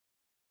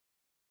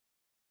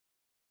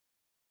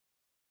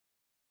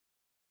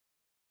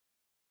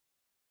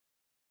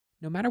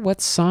No matter what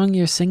song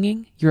you're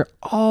singing, you're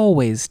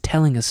always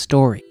telling a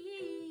story.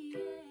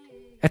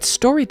 At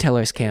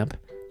Storytellers Camp,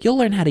 you'll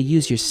learn how to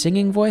use your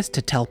singing voice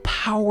to tell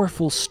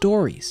powerful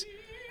stories.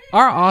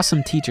 Our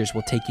awesome teachers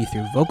will take you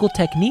through vocal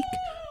technique,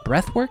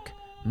 breath work,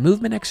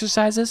 movement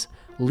exercises,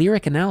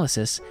 lyric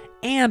analysis,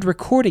 and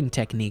recording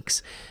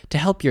techniques to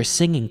help your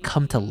singing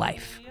come to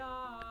life.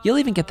 You'll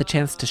even get the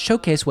chance to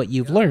showcase what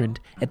you've learned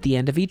at the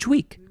end of each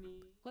week.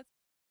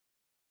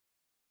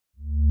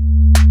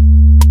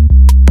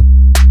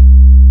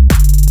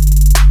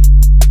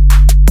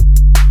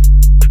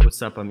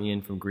 What's up? I'm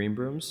Ian from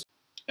Brooms.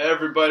 Hey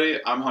everybody,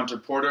 I'm Hunter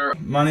Porter.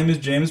 My name is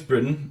James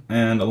Britton,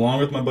 and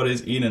along with my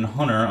buddies Ian and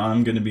Hunter,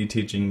 I'm going to be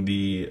teaching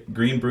the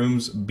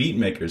Brooms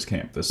BeatMakers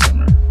camp this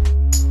summer.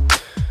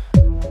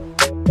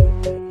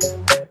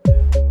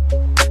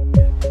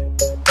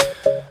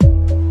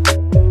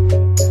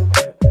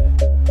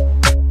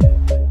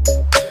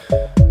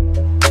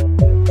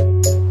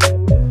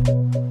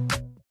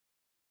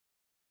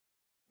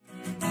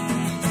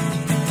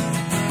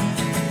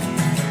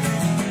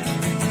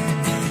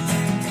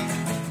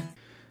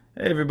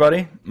 Hey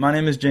everybody, my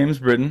name is James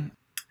Britton.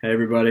 Hey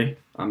everybody,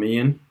 I'm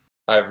Ian.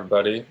 Hi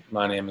everybody,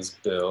 my name is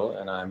Bill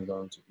and I'm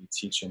going to be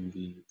teaching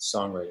the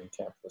songwriting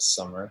camp this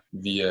summer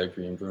via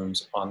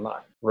Brooms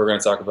online. We're going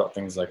to talk about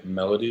things like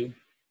melody,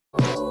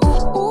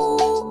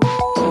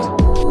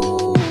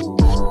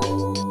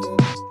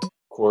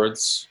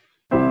 chords,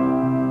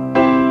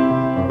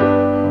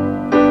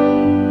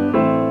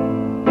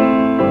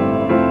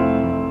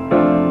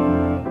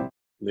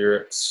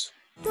 lyrics,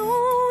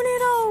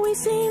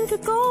 seem to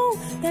go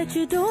that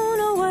you don't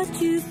know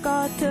what you've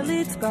got till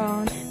it's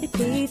gone. They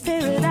paved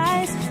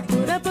paradise,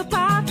 put up a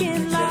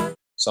parking lot.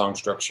 song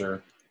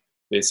structure,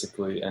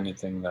 basically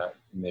anything that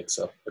makes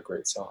up a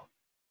great song.